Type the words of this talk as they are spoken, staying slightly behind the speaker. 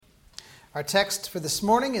Our text for this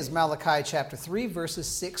morning is Malachi chapter 3, verses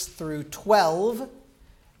 6 through 12,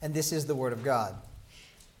 and this is the Word of God.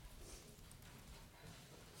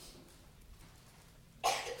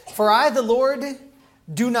 For I, the Lord,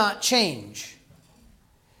 do not change.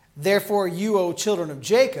 Therefore you, O children of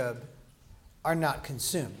Jacob, are not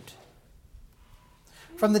consumed.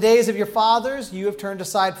 From the days of your fathers you have turned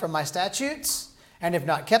aside from my statutes and have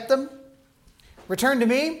not kept them. Return to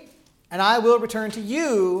me, and I will return to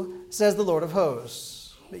you, says the Lord of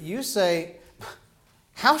hosts. But you say,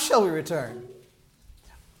 how shall we return?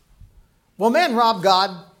 Will man rob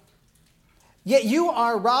God? Yet you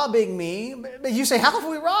are robbing me. But you say, how have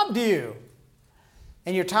we robbed you?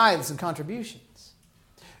 And your tithes and contributions.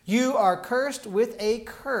 You are cursed with a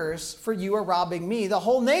curse, for you are robbing me, the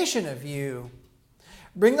whole nation of you.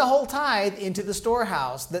 Bring the whole tithe into the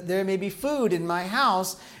storehouse, that there may be food in my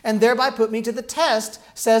house, and thereby put me to the test,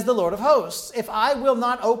 says the Lord of hosts. If I will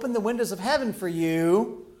not open the windows of heaven for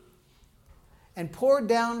you, and pour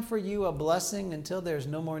down for you a blessing until there is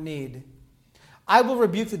no more need, I will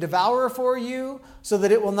rebuke the devourer for you, so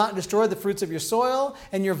that it will not destroy the fruits of your soil,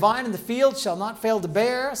 and your vine in the field shall not fail to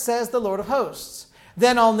bear, says the Lord of hosts.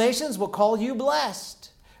 Then all nations will call you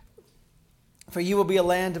blessed, for you will be a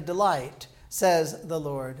land of delight, says the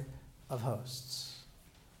Lord of hosts.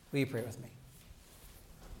 Will you pray with me?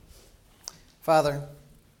 Father,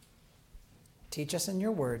 teach us in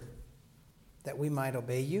your word that we might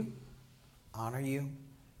obey you, honor you,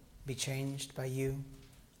 be changed by you,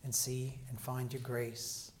 and see and find your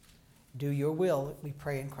grace. Do your will, we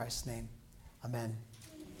pray in Christ's name. Amen.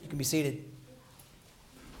 You can be seated.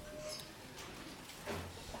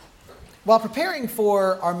 While preparing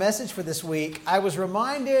for our message for this week, I was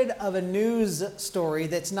reminded of a news story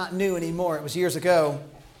that's not new anymore. It was years ago.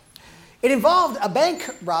 It involved a bank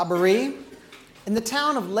robbery in the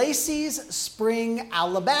town of Lacey's Spring,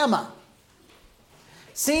 Alabama.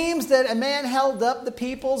 Seems that a man held up the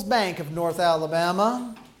People's Bank of North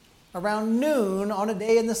Alabama around noon on a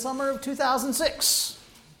day in the summer of 2006.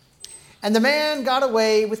 And the man got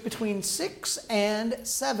away with between $6,000 and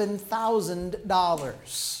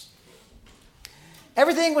 $7,000.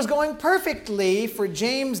 Everything was going perfectly for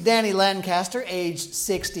James Danny Lancaster, aged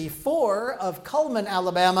 64, of Cullman,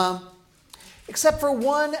 Alabama, except for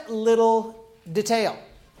one little detail.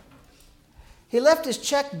 He left his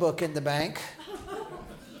checkbook in the bank,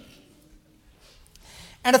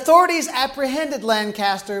 and authorities apprehended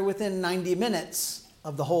Lancaster within 90 minutes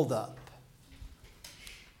of the holdup.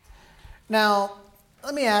 Now,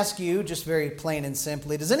 let me ask you, just very plain and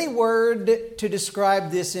simply, does any word to describe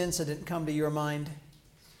this incident come to your mind?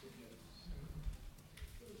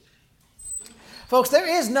 Folks, there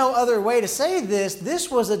is no other way to say this.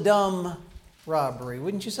 This was a dumb robbery,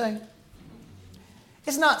 wouldn't you say?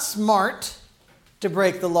 It's not smart to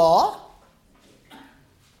break the law.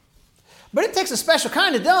 But it takes a special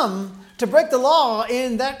kind of dumb to break the law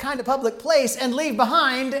in that kind of public place and leave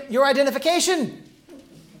behind your identification.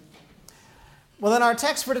 Well, in our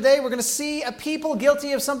text for today, we're going to see a people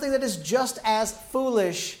guilty of something that is just as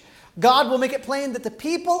foolish. God will make it plain that the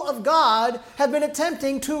people of God have been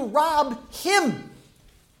attempting to rob Him.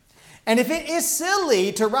 And if it is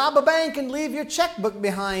silly to rob a bank and leave your checkbook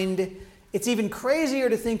behind, it's even crazier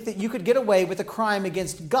to think that you could get away with a crime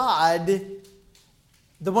against God,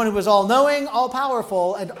 the one who is all-knowing,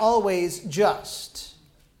 all-powerful, and always just.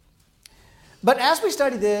 But as we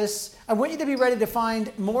study this, I want you to be ready to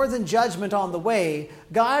find more than judgment on the way.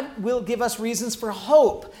 God will give us reasons for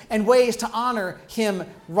hope and ways to honor Him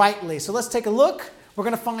rightly. So let's take a look. We're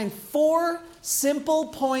going to find 4 simple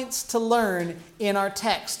points to learn in our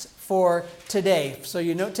text for today. So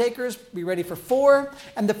you note takers, be ready for 4.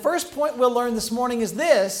 And the first point we'll learn this morning is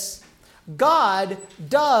this: God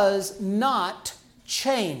does not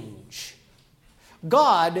change.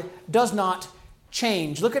 God does not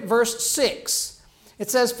change. Look at verse 6. It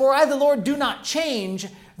says, "For I, the Lord, do not change.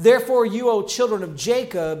 Therefore you, O children of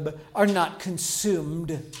Jacob, are not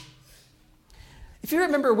consumed." If you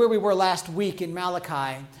remember where we were last week in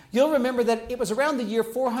Malachi, you'll remember that it was around the year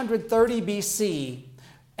 430 BC,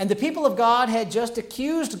 and the people of God had just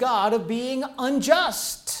accused God of being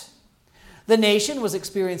unjust. The nation was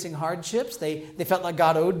experiencing hardships. They felt like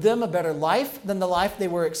God owed them a better life than the life they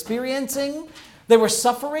were experiencing. They were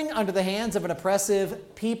suffering under the hands of an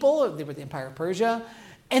oppressive people. They were the Empire of Persia,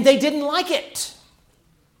 and they didn't like it.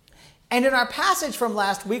 And in our passage from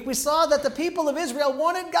last week, we saw that the people of Israel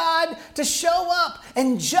wanted God to show up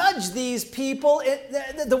and judge these people,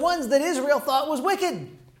 the ones that Israel thought was wicked.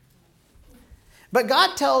 But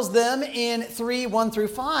God tells them in 3:1 through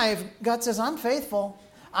 5, God says, I'm faithful,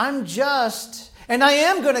 I'm just, and I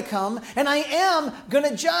am going to come, and I am going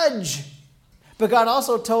to judge. But God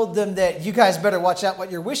also told them that you guys better watch out what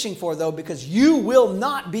you're wishing for, though, because you will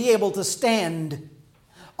not be able to stand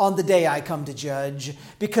on the day I come to judge,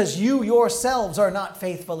 because you yourselves are not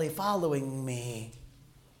faithfully following me.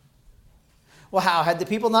 Well, how had the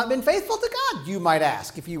people not been faithful to God, you might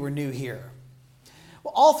ask, if you were new here?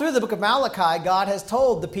 Well, all through the book of Malachi, God has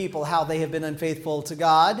told the people how they have been unfaithful to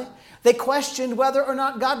God. They questioned whether or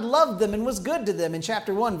not God loved them and was good to them in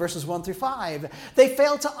chapter 1, verses 1 through 5. They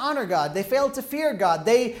failed to honor God. They failed to fear God.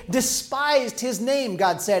 They despised His name,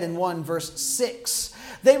 God said in 1 verse 6.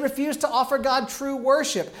 They refused to offer God true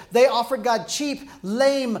worship. They offered God cheap,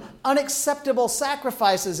 lame, unacceptable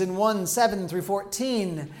sacrifices in 1, 7 through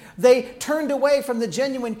 14. They turned away from the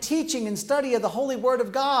genuine teaching and study of the holy word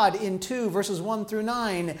of God in 2, verses 1 through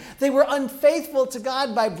 9. They were unfaithful to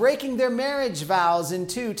God by breaking their marriage vows in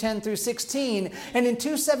 2, 10 through 16. And in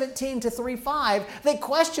 2, 17 to 3, 5, they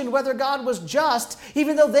questioned whether God was just,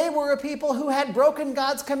 even though they were a people who had broken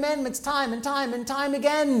God's commandments time and time and time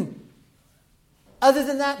again. Other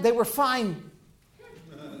than that, they were fine.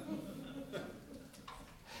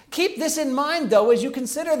 Keep this in mind, though, as you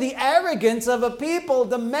consider the arrogance of a people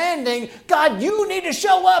demanding, God, you need to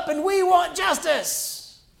show up and we want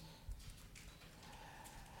justice.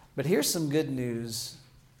 But here's some good news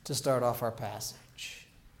to start off our passage.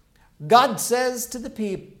 God says to the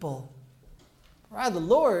people, I, the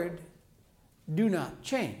Lord, do not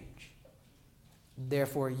change.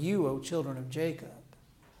 Therefore you, O children of Jacob,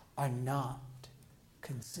 are not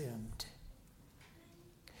consumed.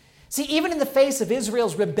 See, even in the face of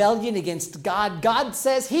Israel's rebellion against God, God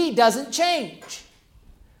says He doesn't change.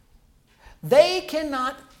 They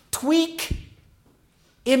cannot tweak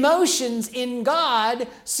emotions in God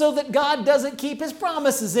so that God doesn't keep His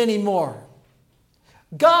promises anymore.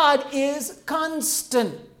 God is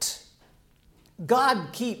constant.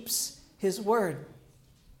 God keeps His word.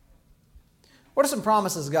 What are some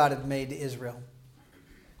promises God had made to Israel?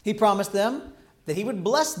 He promised them that He would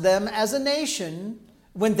bless them as a nation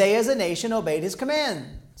when they as a nation obeyed His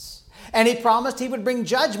commands. And He promised He would bring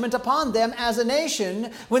judgment upon them as a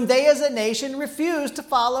nation when they as a nation refused to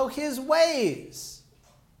follow His ways.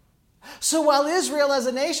 So while Israel as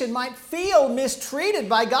a nation might feel mistreated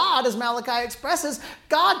by God, as Malachi expresses,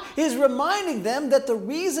 God is reminding them that the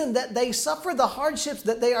reason that they suffer the hardships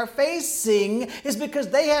that they are facing is because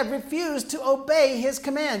they have refused to obey His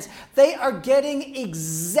commands. They are getting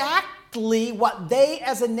exactly what they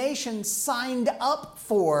as a nation signed up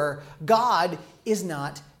for. God is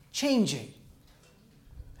not changing.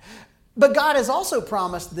 But God has also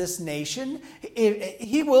promised this nation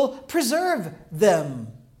He will preserve them.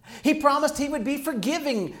 He promised He would be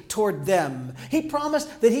forgiving toward them. He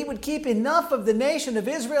promised that He would keep enough of the nation of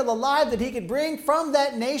Israel alive that He could bring from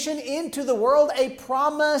that nation into the world a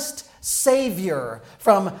promised Savior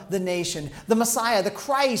from the nation, the Messiah, the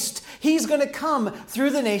Christ. He's going to come through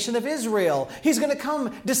the nation of Israel. He's going to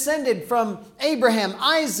come descended from Abraham,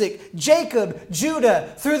 Isaac, Jacob,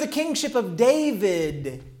 Judah, through the kingship of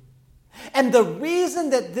David. And the reason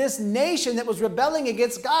that this nation that was rebelling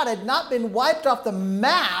against God had not been wiped off the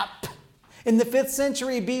map in the 5th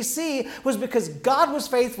century BC was because God was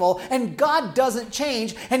faithful and God doesn't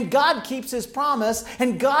change and God keeps His promise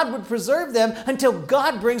and God would preserve them until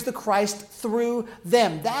God brings the Christ through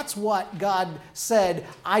them. That's what God said,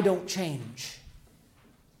 I don't change.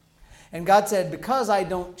 And God said, because I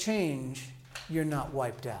don't change, you're not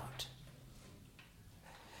wiped out.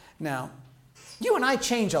 Now, you and I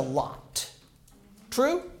change a lot.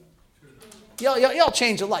 True? Y'all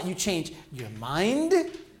change a lot. You change your mind.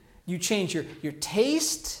 You change your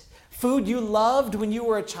taste. Food you loved when you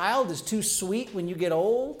were a child is too sweet when you get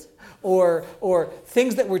old. Or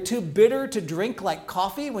things that were too bitter to drink, like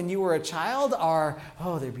coffee when you were a child, are,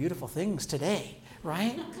 they're beautiful things today,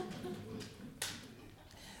 right?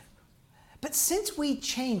 But since we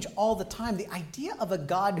change all the time, the idea of a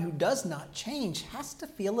God who does not change has to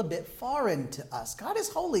feel a bit foreign to us. God is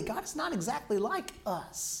holy. God is not exactly like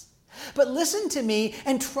us. But listen to me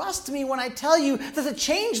and trust me when I tell you that the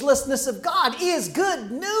changelessness of God is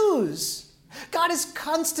good news. God is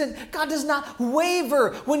constant. God does not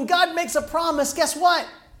waver. When God makes a promise, guess what?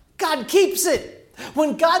 God keeps it.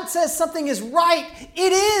 When God says something is right,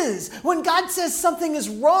 it is. When God says something is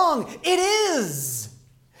wrong, it is.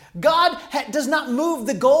 God does not move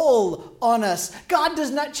the goal on us. God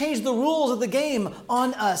does not change the rules of the game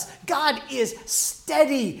on us. God is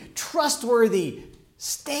steady, trustworthy,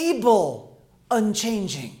 stable,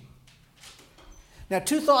 unchanging. Now,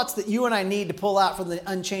 2 thoughts that you and I need to pull out from the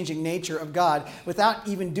unchanging nature of God without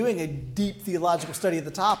even doing a deep theological study of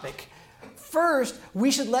the topic. First,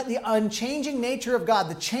 we should let the unchanging nature of God,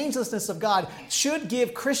 the changelessness of God, should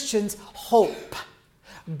give Christians hope.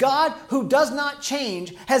 God, who does not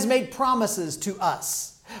change, has made promises to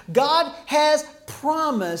us. God has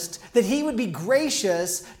promised that He would be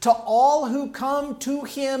gracious to all who come to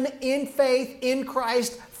Him in faith in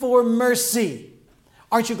Christ for mercy.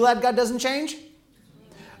 Aren't you glad God doesn't change?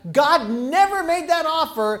 God never made that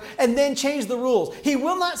offer and then changed the rules. He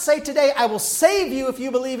will not say today, I will save you if you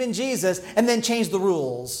believe in Jesus, and then change the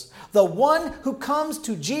rules. The one who comes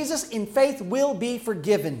to Jesus in faith will be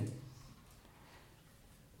forgiven.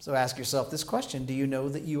 So ask yourself this question. Do you know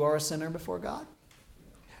that you are a sinner before God?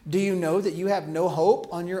 Do you know that you have no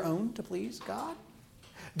hope on your own to please God?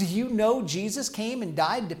 Do you know Jesus came and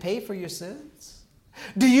died to pay for your sins?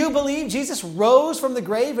 Do you believe Jesus rose from the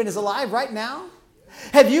grave and is alive right now?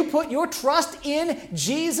 Have you put your trust in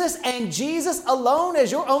Jesus and Jesus alone as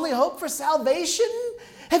your only hope for salvation?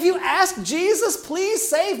 Have you asked Jesus, please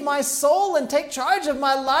save my soul and take charge of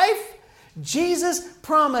my life? Jesus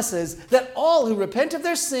promises that all who repent of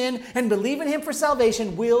their sin and believe in Him for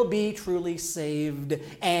salvation will be truly saved.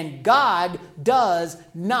 And God does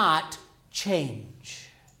not change.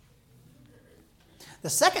 The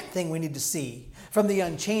second thing we need to see from the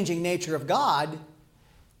unchanging nature of God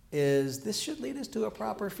is this should lead us to a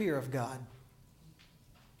proper fear of God.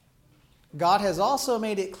 God has also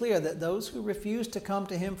made it clear that those who refuse to come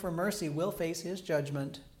to Him for mercy will face His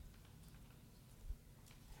judgment.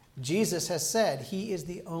 Jesus has said He is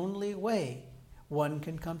the only way one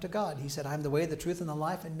can come to God. He said, I am the way, the truth, and the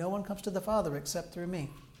life, and no one comes to the Father except through me.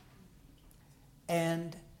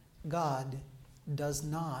 And God does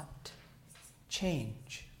not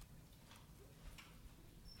change.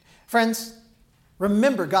 Friends,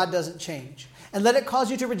 remember, God doesn't change. And let it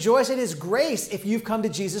cause you to rejoice in His grace if you've come to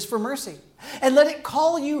Jesus for mercy. And let it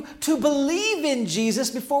call you to believe in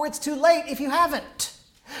Jesus before it's too late if you haven't.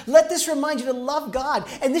 Let this remind you to love God.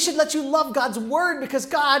 And this should let you love God's Word because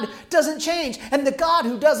God doesn't change. And the God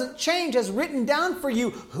who doesn't change has written down for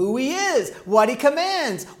you who He is, what He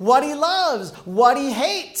commands, what He loves, what He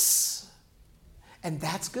hates. And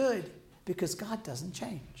that's good because God doesn't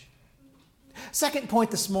change. Second point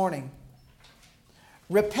this morning.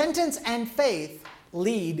 Repentance and faith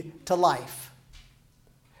lead to life.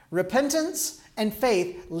 Repentance and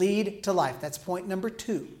faith lead to life. That's point number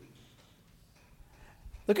 2.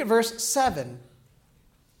 Look at verse 7.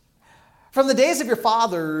 From the days of your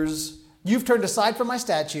fathers, you've turned aside from my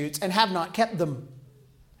statutes and have not kept them.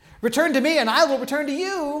 Return to me and I will return to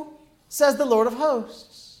you, says the Lord of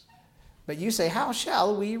hosts. But you say, how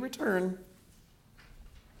shall we return?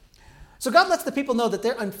 So God lets the people know that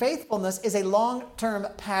their unfaithfulness is a long-term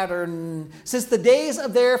pattern. Since the days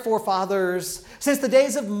of their forefathers, since the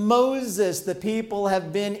days of Moses, the people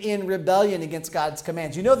have been in rebellion against God's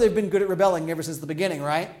commands. You know they've been good at rebelling ever since the beginning,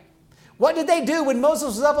 right? What did they do when Moses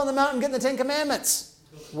was up on the mountain getting the 10 Commandments?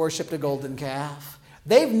 Worshipped a golden calf.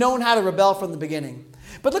 They've known how to rebel from the beginning.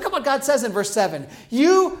 But look at what God says in verse 7.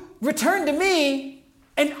 You return to me,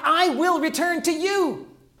 and I will return to you.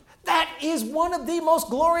 That is one of the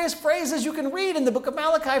most glorious phrases you can read in the book of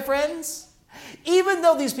Malachi, friends. Even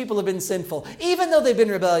though these people have been sinful, even though they've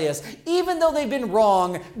been rebellious, even though they've been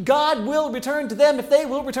wrong, God will return to them if they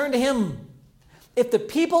will return to Him. If the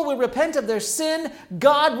people will repent of their sin,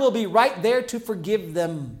 God will be right there to forgive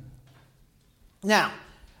them. Now,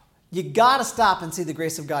 you got to stop and see the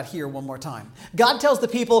grace of God here one more time. God tells the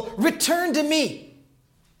people, return to me.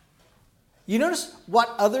 You notice what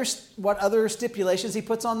other stipulations He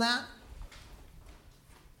puts on that?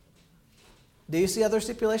 Do you see other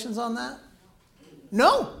stipulations on that?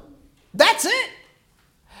 No. That's it.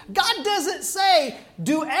 God doesn't say,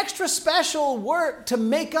 do extra special work to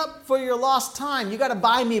make up for your lost time. You got to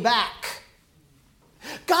buy me back.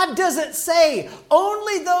 God doesn't say,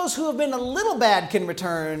 only those who have been a little bad can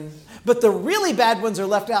return, but the really bad ones are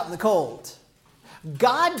left out in the cold.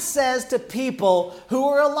 God says to people who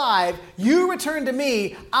are alive, you return to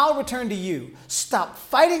me, I'll return to you. Stop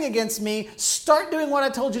fighting against me. Start doing what I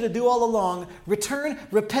told you to do all along. Return,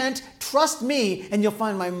 repent, trust me, and you'll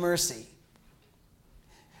find my mercy.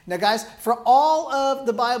 Now, guys, for all of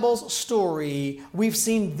the Bible's story, we've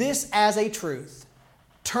seen this as a truth.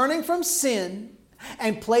 Turning from sin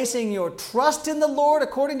and placing your trust in the Lord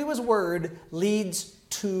according to His word leads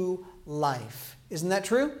to life. Isn't that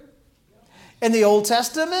true? In the Old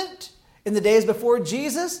Testament, in the days before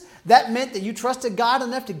Jesus, that meant that you trusted God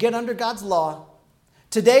enough to get under God's law.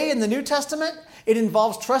 Today in the New Testament, it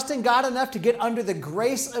involves trusting God enough to get under the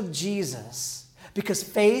grace of Jesus, because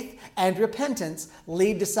faith and repentance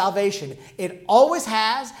lead to salvation. It always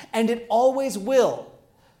has and it always will.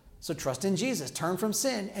 So trust in Jesus, turn from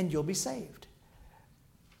sin, and you'll be saved.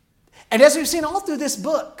 And as we've seen all through this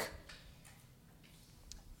book,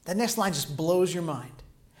 that next line just blows your mind.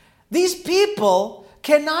 These people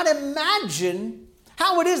cannot imagine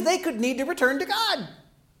how it is they could need to return to God.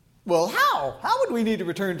 Well, how? How would we need to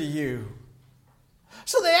return to you?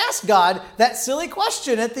 So they ask God that silly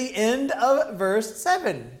question at the end of verse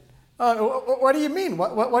 7. What do you mean?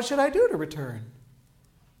 What should I do to return?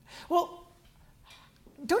 Well,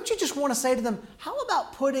 don't you just want to say to them, how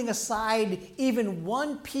about putting aside even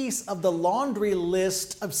one piece of the laundry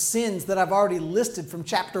list of sins that I've already listed from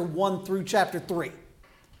chapter 1 through chapter 3?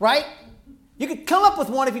 Right? You could come up with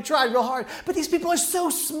one if you tried real hard, but these people are so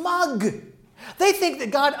smug. They think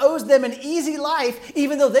that God owes them an easy life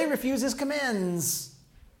even though they refuse his commands.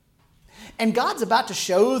 And God's about to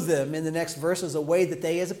show them in the next verses a way that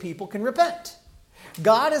they as a people can repent.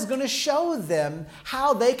 God is going to show them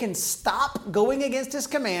how they can stop going against his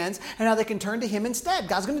commands and how they can turn to him instead.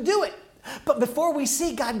 God's going to do it. But before we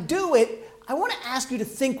see God do it, I want to ask you to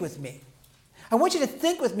think with me. I want you to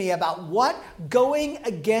think with me about what going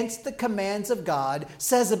against the commands of God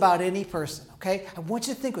says about any person, okay? I want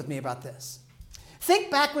you to think with me about this. Think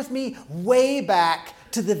back with me way back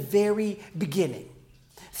to the very beginning.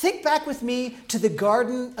 Think back with me to the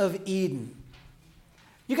Garden of Eden.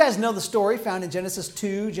 You guys know the story found in Genesis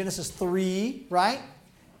 2, Genesis 3, right?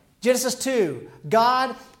 Genesis 2,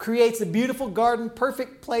 God creates a beautiful garden,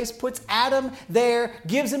 perfect place, puts Adam there,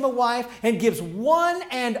 gives him a wife, and gives one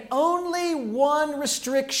and only one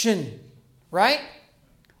restriction, right?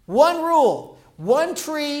 One rule, one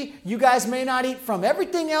tree you guys may not eat from.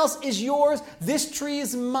 Everything else is yours. This tree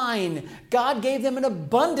is mine. God gave them an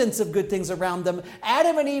abundance of good things around them.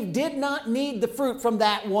 Adam and Eve did not need the fruit from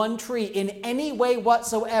that one tree in any way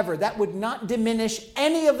whatsoever. That would not diminish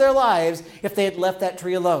any of their lives if they had left that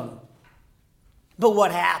tree alone. But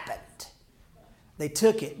what happened? They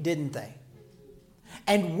took it, didn't they?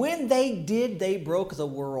 And when they did, they broke the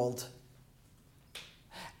world.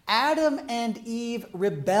 Adam and Eve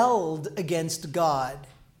rebelled against God,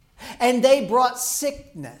 and they brought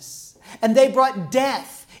sickness, and they brought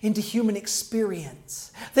death into human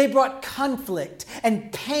experience. They brought conflict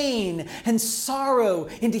and pain and sorrow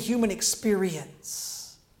into human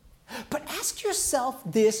experience. But ask yourself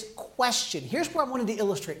this question. Here's what I wanted to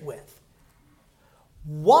illustrate with.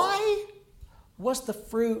 Why was the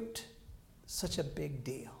fruit such a big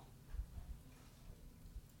deal?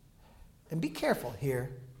 And be careful here.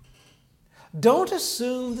 Don't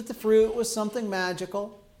assume that the fruit was something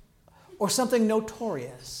magical or something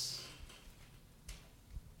notorious.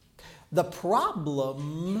 The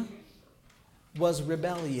problem was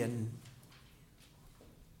rebellion.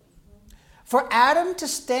 For Adam to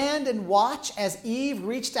stand and watch as Eve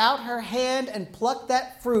reached out her hand and plucked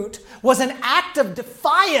that fruit was an act of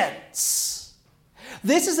defiance.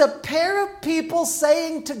 This is a pair of people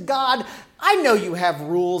saying to God, I know you have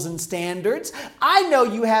rules and standards. I know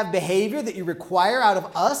you have behavior that you require out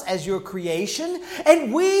of us as your creation,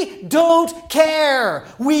 and we don't care.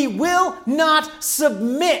 We will not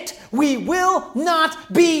submit. We will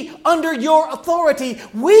not be under your authority.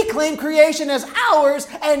 We claim creation as ours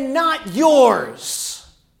and not yours.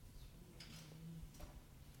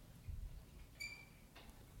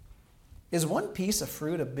 Is one piece of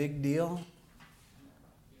fruit a big deal?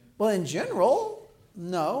 Well, in general,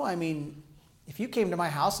 no. I mean, if you came to my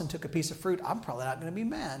house and took a piece of fruit, I'm probably not going to be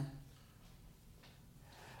mad.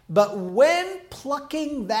 But when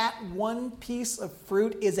plucking that one piece of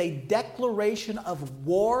fruit is a declaration of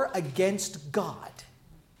war against God,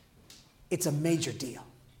 it's a major deal.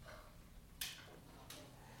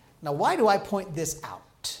 Now, why do I point this out?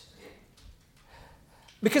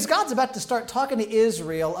 Because God's about to start talking to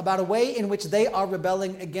Israel about a way in which they are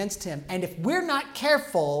rebelling against him. And if we're not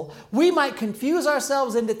careful, we might confuse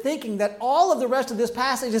ourselves into thinking that all of the rest of this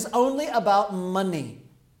passage is only about money.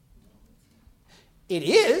 It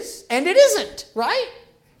is, and it isn't, right?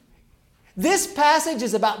 This passage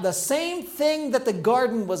is about the same thing that the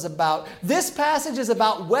garden was about. This passage is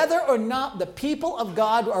about whether or not the people of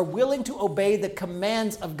God are willing to obey the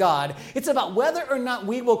commands of God. It's about whether or not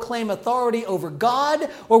we will claim authority over God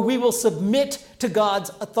or we will submit to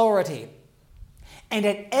God's authority. And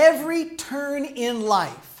at every turn in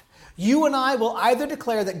life, you and I will either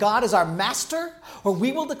declare that God is our master or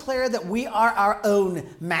we will declare that we are our own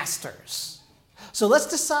masters. So let's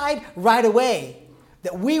decide right away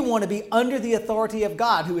that we want to be under the authority of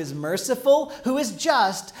God, who is merciful, who is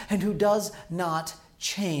just, and who does not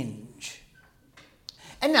change.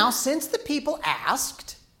 And now, since the people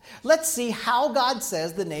asked, let's see how God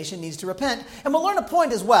says the nation needs to repent. And we'll learn a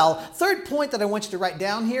point as well. Third point that I want you to write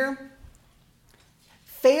down here.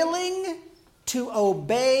 Failing to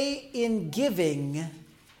obey in giving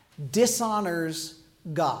dishonors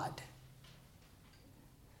God.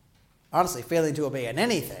 Honestly, failing to obey in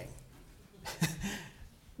anything.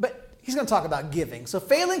 But he's going to talk about giving. So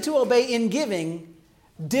failing to obey in giving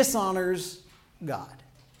dishonors God.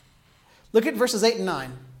 Look at verses 8 and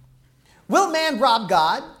 9. Will man rob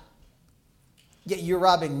God? Yet you're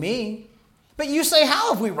robbing me. But you say,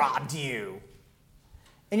 how have we robbed you?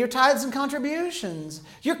 And your tithes and contributions.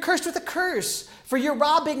 You're cursed with a curse, for you're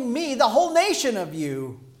robbing me, the whole nation, of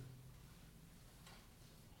you.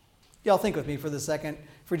 Y'all think with me for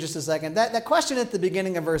just a second. That question at the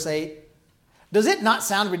beginning of verse 8, does it not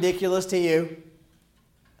sound ridiculous to you?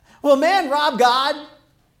 Will man rob God?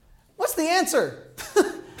 What's the answer?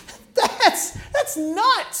 That's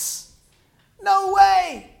nuts. No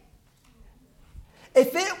way.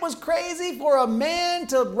 If it was crazy for a man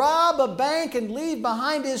to rob a bank and leave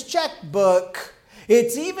behind his checkbook,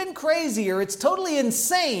 it's even crazier, it's totally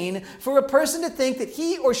insane for a person to think that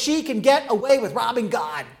he or she can get away with robbing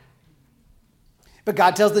God. But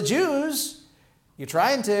God tells the Jews, you're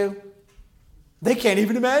trying to. They can't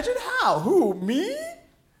even imagine how. Who, me?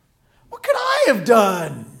 What could I have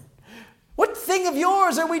done? What thing of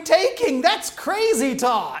yours are we taking? That's crazy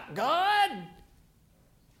talk, God.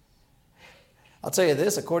 I'll tell you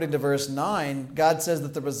this, according to verse 9, God says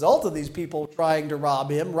that the result of these people trying to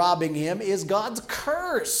robbing him, is God's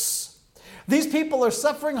curse. These people are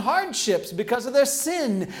suffering hardships because of their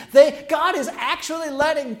sin. God is actually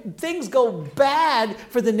letting things go bad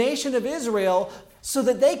for the nation of Israel so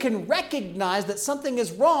that they can recognize that something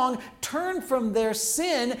is wrong, turn from their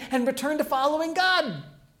sin, and return to following God.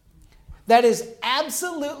 That is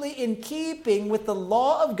absolutely in keeping with the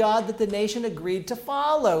law of God that the nation agreed to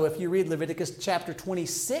follow. If you read Leviticus chapter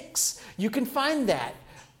 26, you can find that.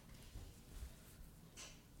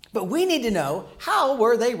 But we need to know, how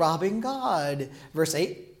were they robbing God? Verse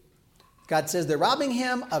 8, God says they're robbing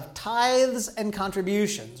him of tithes and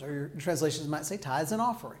contributions, or your translations might say tithes and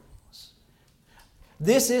offerings.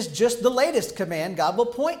 This is just the latest command God will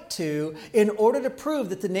point to in order to prove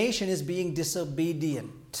that the nation is being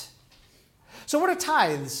disobedient. So what are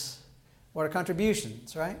tithes? What are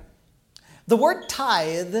contributions, right? The word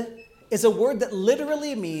tithe is a word that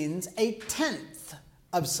literally means a tenth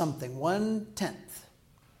of something, 1/10.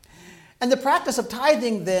 And the practice of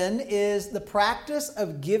tithing then is the practice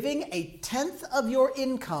of giving a tenth of your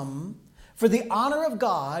income for the honor of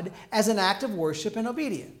God as an act of worship and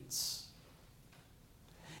obedience.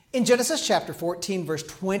 In Genesis chapter 14, verse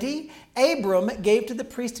 20, Abram gave to the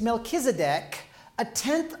priest Melchizedek a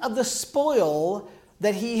tenth of the spoil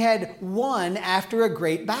that he had won after a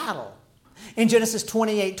great battle. In Genesis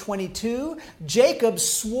 28:22, Jacob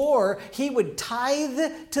swore he would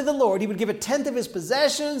tithe to the Lord. He would give a tenth of his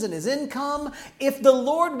possessions and his income if the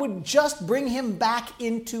Lord would just bring him back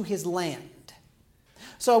into his land.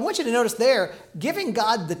 So I want you to notice there, giving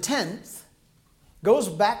God the tenth goes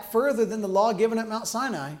back further than the law given at Mount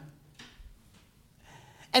Sinai.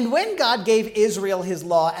 And when God gave Israel his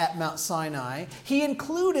law at Mount Sinai, he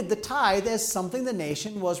included the tithe as something the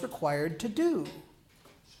nation was required to do.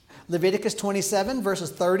 Leviticus 27 verses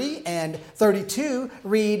 30 and 32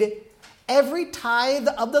 read, every tithe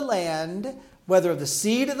of the land, whether of the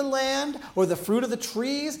seed of the land or the fruit of the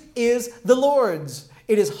trees, is the Lord's.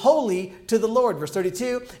 It is holy to the Lord. Verse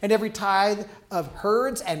 32, and every tithe of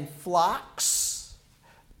herds and flocks,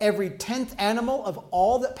 every 10th animal of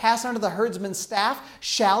all that pass under the herdsman's staff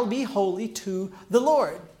shall be holy to the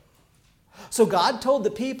Lord. So God told the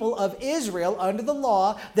people of Israel under the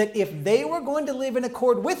law that if they were going to live in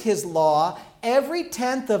accord with his law, every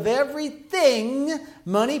tenth of everything,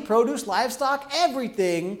 money, produce, livestock,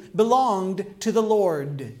 everything belonged to the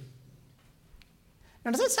Lord. Now,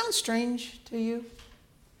 does that sound strange to you?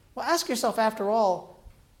 Well, ask yourself, after all,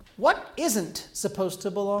 what isn't supposed to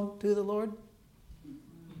belong to the Lord?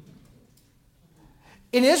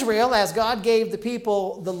 In Israel, as God gave the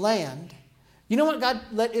people the land, you know what God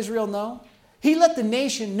let Israel know? He let the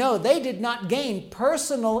nation know they did not gain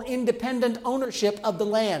personal independent ownership of the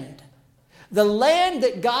land. The land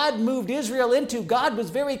that God moved Israel into, God was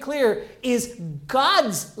very clear, is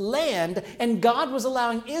God's land, and God was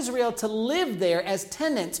allowing Israel to live there as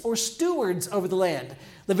tenants or stewards over the land.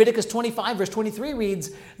 Leviticus 25 verse 23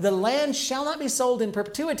 reads, the land shall not be sold in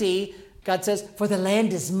perpetuity, God says, for the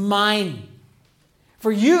land is mine.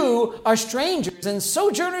 For you are strangers and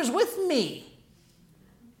sojourners with me.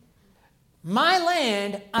 My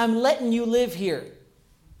land, I'm letting you live here.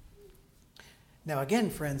 Now again,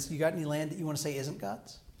 friends, you got any land that you want to say isn't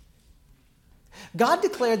God's? God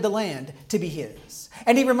declared the land to be his.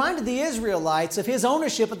 And he reminded the Israelites of his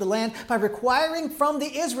ownership of the land by requiring from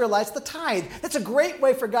the Israelites the tithe. That's a great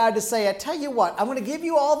way for God to say, I tell you what, I'm going to give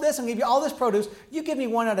you all this, I'm going to give you all this produce. You give me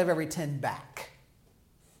 1 out of every 10 back.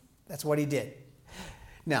 That's what he did.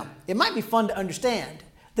 Now, it might be fun to understand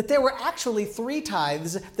that there were actually 3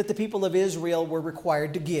 tithes that the people of Israel were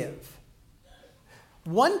required to give.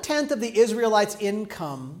 1/10 of the Israelites'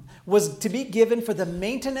 income was to be given for the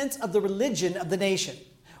maintenance of the religion of the nation.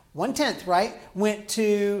 1/10, right, went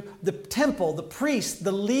to the temple, the priests,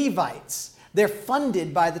 the Levites. They're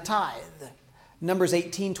funded by the tithe. Numbers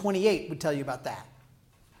 18:28 would tell you about that.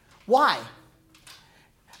 Why?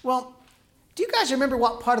 Well, do you guys remember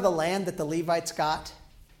what part of the land that the Levites got?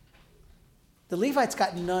 The Levites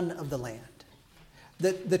got none of the land.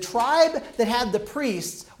 The tribe that had the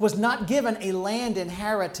priests was not given a land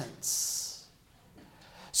inheritance.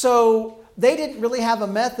 So they didn't really have a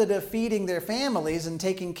method of feeding their families and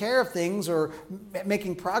taking care of things or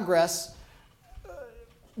making progress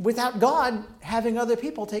without God having other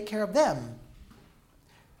people take care of them.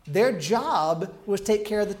 Their job was take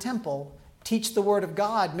care of the temple, teach the word of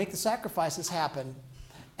God, make the sacrifices happen.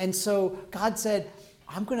 And so God said,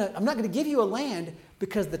 I'm not going to give you a land,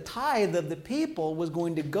 because the tithe of the people was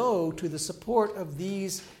going to go to the support of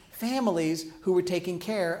these families who were taking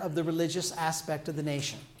care of the religious aspect of the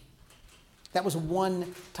nation. That was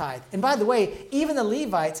 1 tithe. And by the way, even the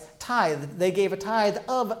Levites tithed. They gave a tithe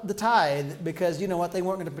of the tithe because, you know what, they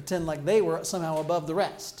weren't going to pretend like they were somehow above the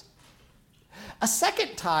rest. A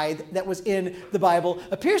second tithe that was in the Bible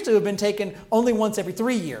appears to have been taken only once every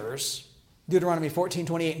 3 years, Deuteronomy 14,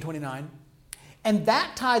 28, and 29. And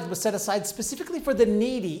that tithe was set aside specifically for the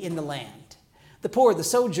needy in the land. The poor, the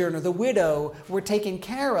sojourner, the widow were taken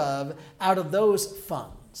care of out of those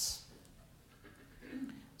funds.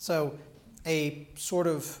 So a sort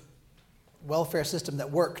of welfare system that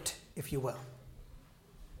worked, if you will.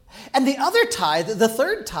 And the other tithe, the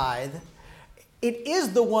third tithe, it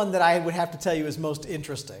is the one that I would have to tell you is most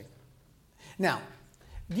interesting. Now,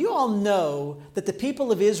 you all know that the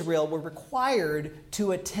people of Israel were required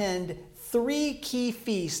to attend 3 key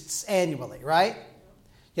feasts annually, right?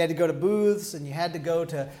 You had to go to booths, and you had to go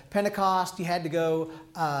to Pentecost. You had to go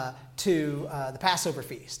to the Passover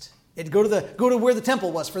feast. You had to go to where the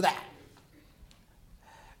temple was for that.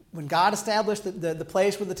 When God established the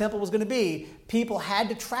place where the temple was going to be, people had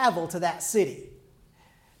to travel to that city.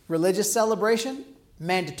 Religious celebration,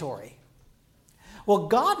 mandatory. Well,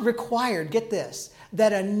 God required, get this,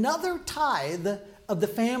 that another tithe of the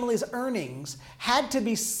family's earnings had to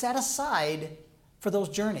be set aside for those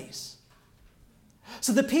journeys.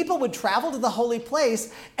 So the people would travel to the holy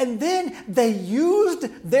place, and then they used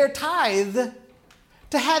their tithe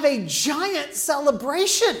to have a giant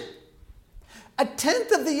celebration.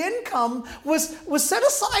 1/10 of the income was set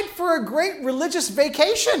aside for a great religious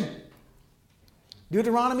vacation.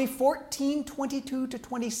 Deuteronomy 14, 22 to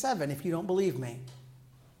 27, if you don't believe me.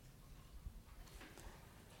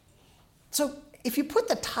 So if you put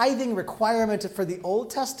the tithing requirement for the Old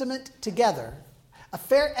Testament together, a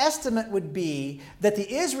fair estimate would be that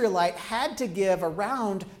the Israelite had to give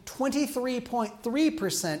around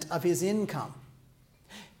 23.3% of his income.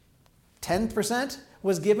 10%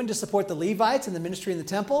 was given to support the Levites and the ministry in the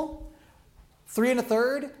temple. 3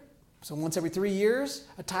 1/3, so once every 3 years,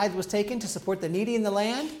 a tithe was taken to support the needy in the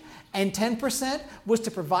land. And 10% was to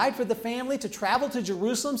provide for the family to travel to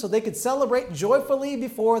Jerusalem so they could celebrate joyfully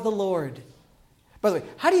before the Lord. By the way,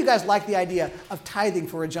 how do you guys like the idea of tithing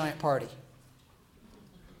for a giant party?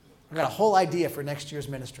 I've got a whole idea for next year's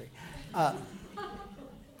ministry.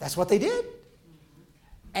 That's what they did.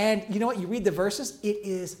 And you know what? You read the verses, it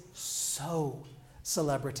is so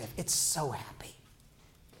celebrative. It's so happy.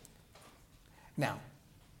 Now,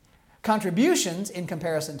 contributions in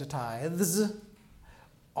comparison to tithes,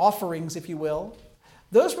 offerings, if you will,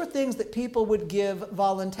 those were things that people would give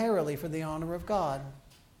voluntarily for the honor of God.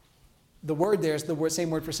 The word there is the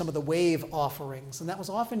same word for some of the wave offerings. And that was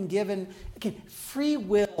often given, again, free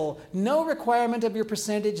will, no requirement of your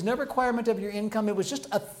percentage, no requirement of your income. It was just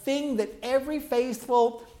a thing that every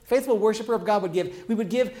faithful worshiper of God would give. We would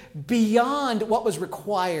give beyond what was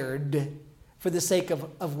required for the sake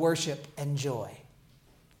of worship and joy.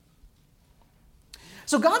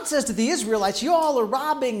 So God says to the Israelites, you all are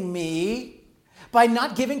robbing me by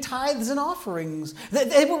not giving tithes and offerings.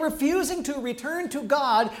 They were refusing to return to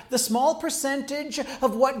God the small percentage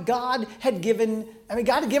of what God had given. I mean,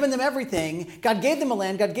 God had given them everything. God gave them a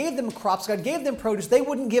land. God gave them crops. God gave them produce. They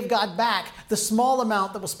wouldn't give God back the small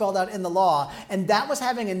amount that was spelled out in the law. And that was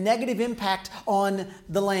having a negative impact on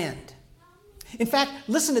the land. In fact,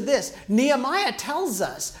 listen to this. Nehemiah tells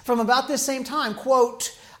us from about this same time,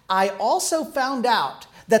 quote, I also found out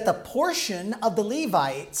that the portion of the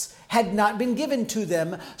Levites had not been given to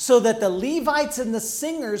them, so that the Levites and the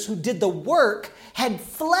singers who did the work had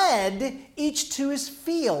fled each to his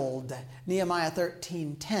field. Nehemiah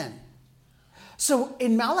 13:10. So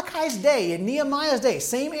in Malachi's day, in Nehemiah's day,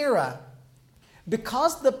 same era,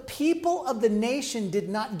 because the people of the nation did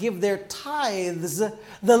not give their tithes,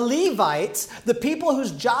 the Levites, the people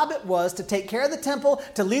whose job it was to take care of the temple,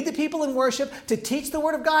 to lead the people in worship, to teach the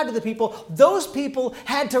word of God to the people, those people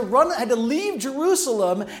had to leave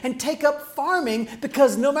Jerusalem and take up farming,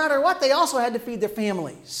 because no matter what, they also had to feed their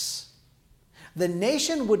families. The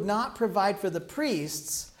nation would not provide for the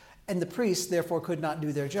priests, and the priests therefore could not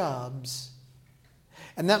do their jobs.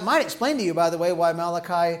 And that might explain to you, by the way, why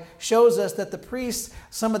Malachi shows us that the priests,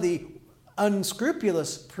 some of the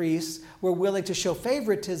unscrupulous priests, were willing to show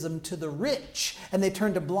favoritism to the rich, and they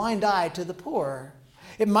turned a blind eye to the poor.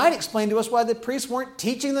 It might explain to us why the priests weren't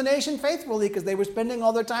teaching the nation faithfully, because they were spending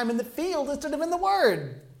all their time in the field instead of in the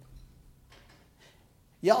Word.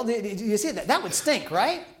 Y'all, do you see that? That would stink,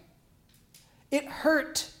 right? It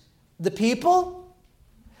hurt the people.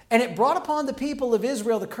 And it brought upon the people of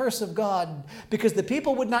Israel the curse of God, because the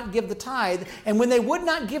people would not give the tithe. And when they would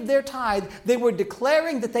not give their tithe, they were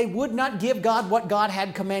declaring that they would not give God what God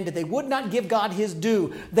had commanded. They would not give God his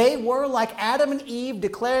due. They were like Adam and Eve,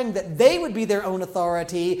 declaring that they would be their own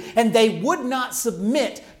authority, and they would not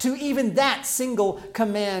submit to even that single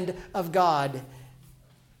command of God.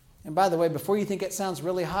 And by the way, before you think it sounds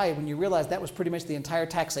really high, when you realize that was pretty much the entire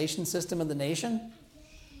taxation system of the nation,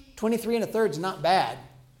 23 1/3 is not bad,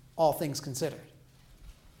 all things considered.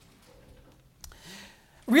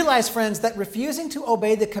 Realize, friends, that refusing to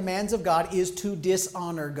obey the commands of God is to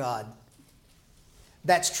dishonor God.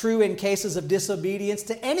 That's true in cases of disobedience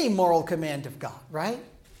to any moral command of God, right?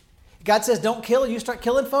 God says don't kill, you start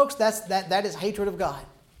killing folks, that is hatred of God.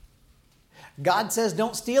 God says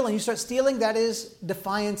don't steal, and you start stealing, that is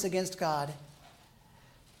defiance against God.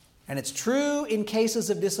 And it's true in cases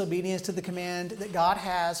of disobedience to the command that God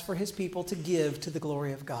has for his people to give to the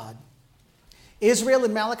glory of God. Israel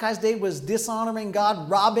in Malachi's day was dishonoring God,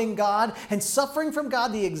 robbing God, and suffering from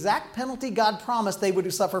God the exact penalty God promised they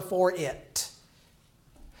would suffer for it.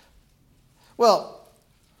 Well,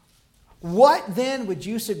 what then would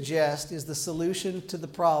you suggest is the solution to the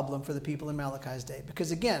problem for the people in Malachi's day?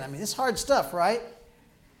 Because again, it's hard stuff, right?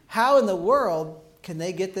 How in the world can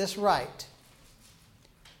they get this right?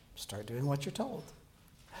 Start doing what you're told.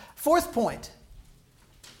 Fourth point.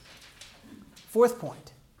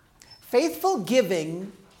 Faithful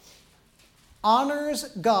giving honors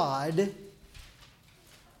God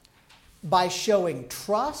by showing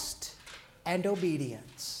trust and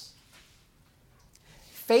obedience.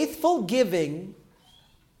 Faithful giving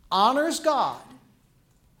honors God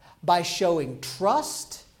by showing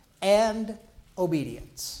trust and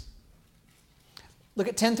obedience. Look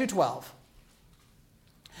at 10 through 12.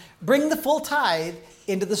 Bring the full tithe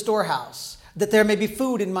into the storehouse, that there may be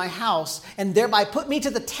food in my house, and thereby put me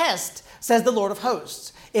to the test, says the Lord of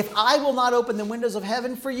hosts. If I will not open the windows of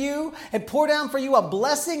heaven for you and pour down for you a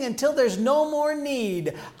blessing until there's no more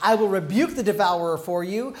need, I will rebuke the devourer for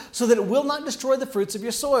you, so that it will not destroy the fruits of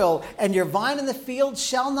your soil, and your vine in the field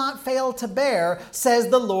shall not fail to bear, says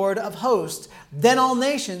the Lord of hosts. Then all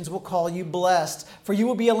nations will call you blessed, for you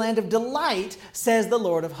will be a land of delight, says the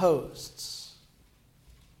Lord of hosts.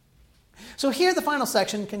 So here the final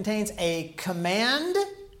section contains a command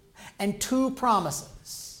and two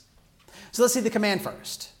promises. So let's see the command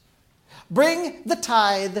first. Bring the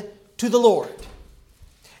tithe to the Lord.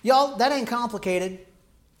 Y'all, that ain't complicated.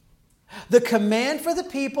 The command for the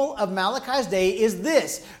people of Malachi's day is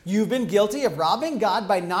this. You've been guilty of robbing God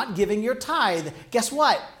by not giving your tithe. Guess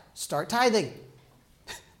what? Start tithing.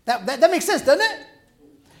 That makes sense, doesn't it?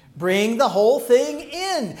 Bring the whole thing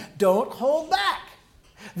in. Don't hold back.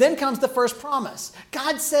 Then comes the first promise.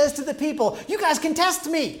 God says to the people, you guys can test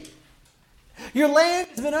me. Your land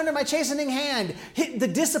has been under my chastening hand, the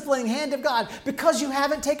disciplining hand of God. Because you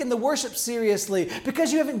haven't taken the worship seriously,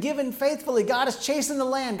 because you haven't given faithfully, God has chastened the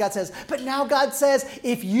land, God says. But now God says,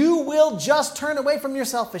 if you will just turn away from your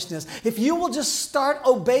selfishness, if you will just start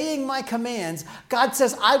obeying my commands, God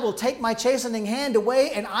says, I will take my chastening hand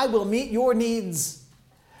away and I will meet your needs.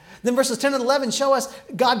 Then verses 10 and 11 show us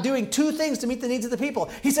God doing two things to meet the needs of the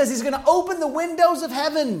people. He says he's going to open the windows of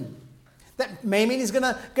heaven. That may mean he's going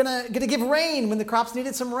to give rain when the crops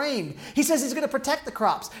needed some rain. He says he's going to protect the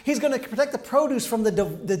crops. He's going to protect the produce from the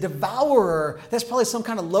devourer. That's probably some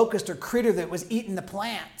kind of locust or critter that was eating the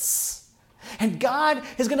plants. And God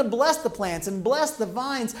is going to bless the plants and bless the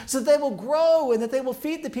vines so that they will grow and that they will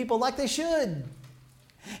feed the people like they should.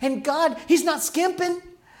 And God, He's not skimping.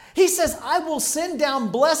 He says, I will send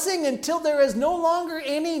down blessing until there is no longer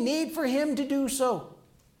any need for Him to do so.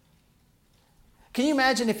 Can you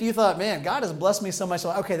imagine if you thought, man, God has blessed me so much.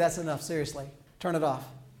 Okay, that's enough. Seriously. Turn it off.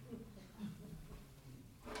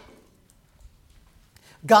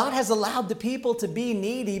 God has allowed the people to be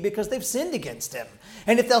needy because they've sinned against Him.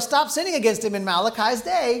 And if they'll stop sinning against Him in Malachi's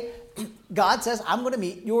day, God says, I'm going to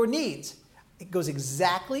meet your needs. It goes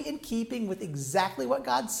exactly in keeping with exactly what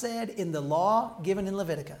God said in the law given in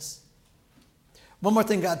Leviticus. One more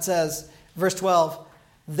thing God says, verse 12,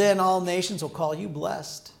 then all nations will call you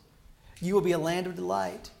blessed. You will be a land of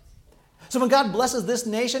delight. So when God blesses this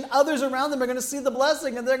nation, others around them are going to see the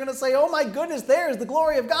blessing and they're going to say, oh my goodness, there is the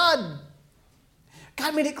glory of God.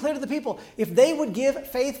 God made it clear to the people, if they would give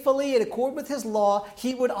faithfully in accord with His law,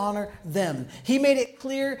 He would honor them. He made it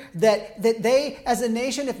clear that they, as a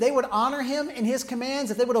nation, if they would honor Him and His commands,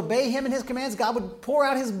 if they would obey Him and His commands, God would pour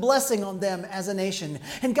out His blessing on them as a nation.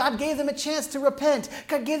 And God gave them a chance to repent.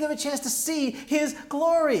 God gave them a chance to see His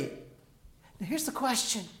glory. Now here's the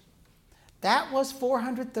question. That was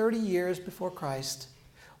 430 years before Christ.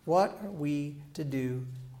 What are we to do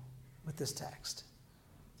with this text?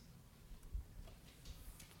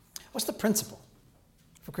 What's the principle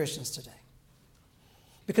for Christians today?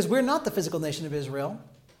 Because we're not the physical nation of Israel.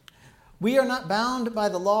 We are not bound by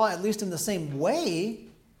the law, at least in the same way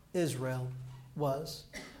Israel was.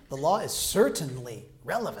 The law is certainly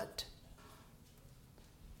relevant.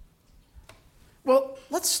 Well,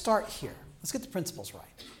 let's start here. Let's get the principles right.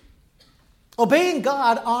 Obeying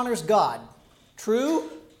God honors God. True?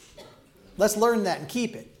 Let's learn that and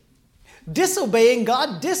keep it. Disobeying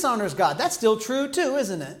God dishonors God. That's still true too,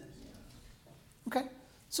 isn't it? Okay,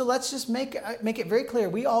 so let's just make it very clear.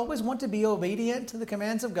 We always want to be obedient to the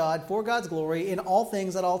commands of God for God's glory in all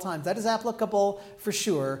things at all times. That is applicable for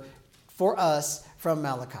sure for us from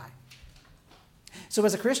Malachi. So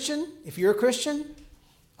as a Christian, if you're a Christian,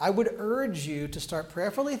 I would urge you to start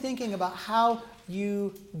prayerfully thinking about how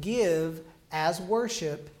you give as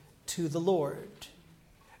worship to the Lord.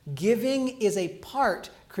 Giving is a part,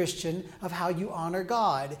 Christian, of how you honor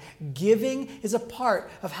God. Giving is a part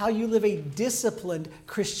of how you live a disciplined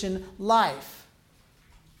Christian life.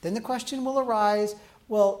 Then the question will arise,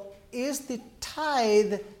 well, is the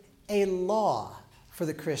tithe a law for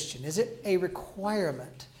the Christian? Is it a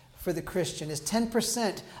requirement for the Christian? Is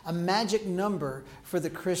 10% a magic number for the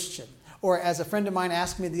Christian? Or as a friend of mine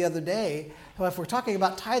asked me the other day, well, if we're talking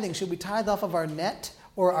about tithing, should we tithe off of our net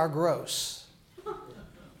or our gross?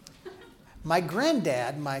 My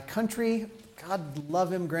granddad, my country, God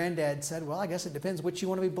love him, granddad said, well, I guess it depends which you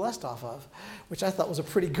want to be blessed off of, which I thought was a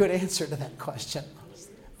pretty good answer to that question.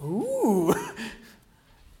 Ooh.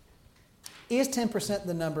 Is 10%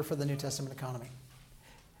 the number for the New Testament economy?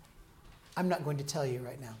 I'm not going to tell you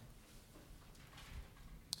right now.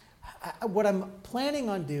 What I'm planning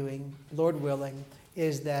on doing, Lord willing,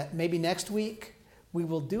 is that maybe next week we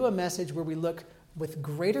will do a message where we look with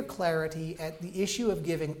greater clarity at the issue of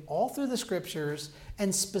giving all through the Scriptures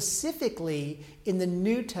and specifically in the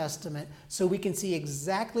New Testament so we can see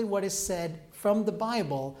exactly what is said from the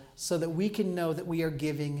Bible so that we can know that we are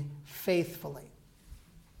giving faithfully.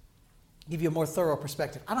 Give you a more thorough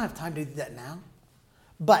perspective. I don't have time to do that now,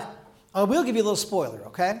 but I will give you a little spoiler,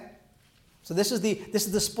 okay? So this is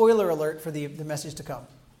the spoiler alert for the message to come.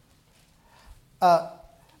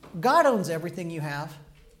 God owns everything you have.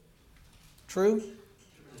 True?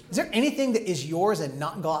 Is there anything that is yours and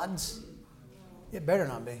not God's? It better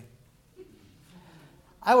not be.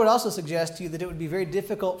 I would also suggest to you that it would be very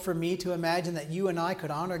difficult for me to imagine that you and I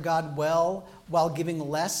could honor God well while giving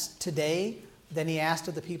less today than He asked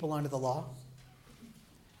of the people under the law.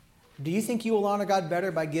 Do you think you will honor God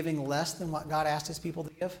better by giving less than what God asked His people to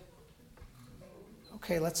give?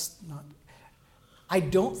 Okay, let's not. I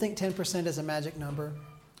don't think 10% is a magic number.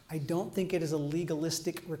 I don't think it is a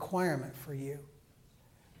legalistic requirement for you.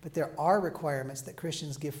 But there are requirements that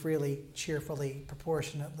Christians give freely, cheerfully,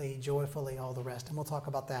 proportionately, joyfully, all the rest. And we'll talk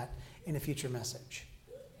about that in a future message.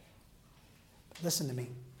 But listen to me.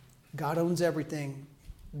 God owns everything.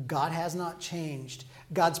 God has not changed.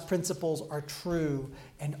 God's principles are true.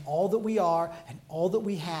 And all that we are and all that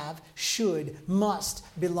we have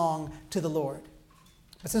must belong to the Lord.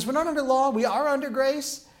 But since we're not under law, we are under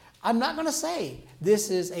grace. I'm not going to say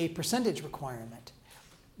this is a percentage requirement.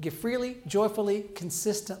 Give freely, joyfully,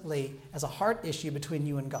 consistently as a heart issue between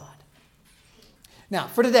you and God. Now,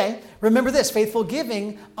 for today, remember this: faithful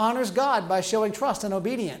giving honors God by showing trust and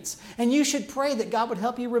obedience. And you should pray that God would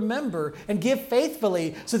help you remember and give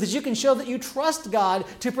faithfully so that you can show that you trust God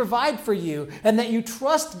to provide for you and that you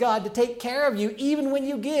trust God to take care of you even when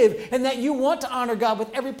you give and that you want to honor God with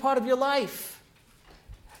every part of your life.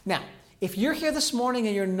 Now, if you're here this morning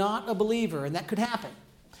and you're not a believer, and that could happen,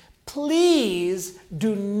 please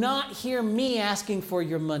do not hear me asking for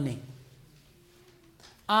your money.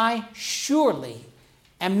 I surely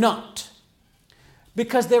am not.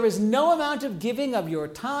 Because there is no amount of giving of your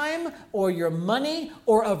time or your money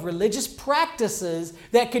or of religious practices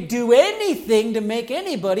that could do anything to make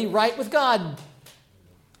anybody right with God.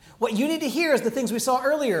 What you need to hear is the things we saw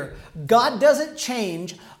earlier. God doesn't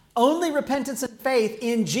change. Only repentance and faith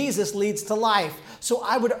in Jesus leads to life. So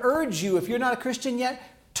I would urge you, if you're not a Christian yet,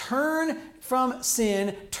 turn from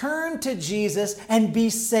sin, turn to Jesus, and be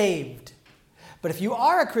saved. But if you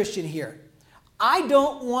are a Christian here, I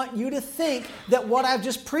don't want you to think that what I've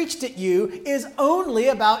just preached at you is only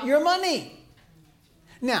about your money.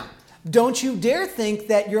 Now, don't you dare think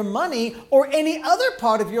that your money or any other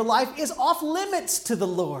part of your life is off limits to the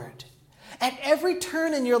Lord. At every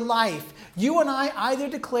turn in your life, you and I either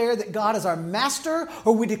declare that God is our master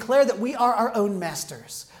or we declare that we are our own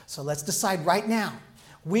masters. So let's decide right now.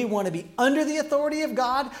 We want to be under the authority of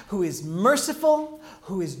God, who is merciful,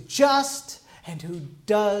 who is just, and who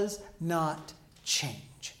does not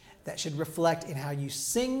change. That should reflect in how you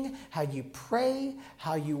sing, how you pray,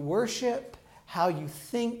 how you worship, how you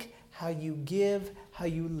think, how you give, how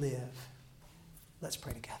you live. Let's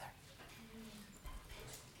pray together.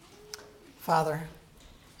 Father,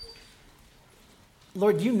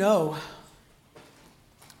 Lord, you know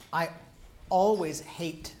I always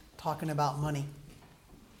hate talking about money.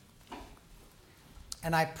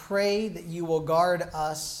 And I pray that you will guard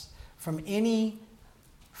us from any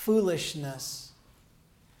foolishness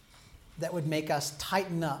that would make us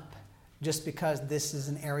tighten up just because this is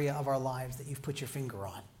an area of our lives that you've put your finger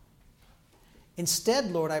on.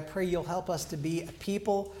 Instead, Lord, I pray you'll help us to be a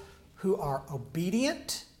people who are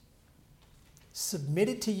obedient,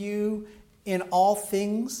 submitted to you in all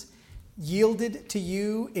things, yielded to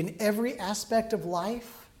you in every aspect of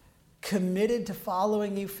life, committed to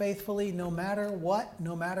following you faithfully no matter what,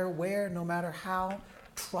 no matter where, no matter how,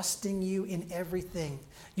 trusting you in everything.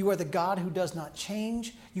 You are the God who does not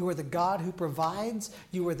change. You are the God who provides.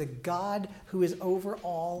 You are the God who is over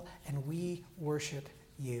all, and we worship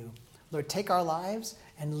you. Lord, take our lives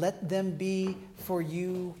and let them be for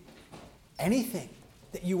you anything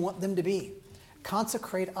that you want them to be.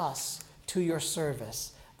 Consecrate us to your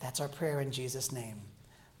service. That's our prayer in Jesus' name.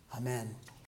 Amen.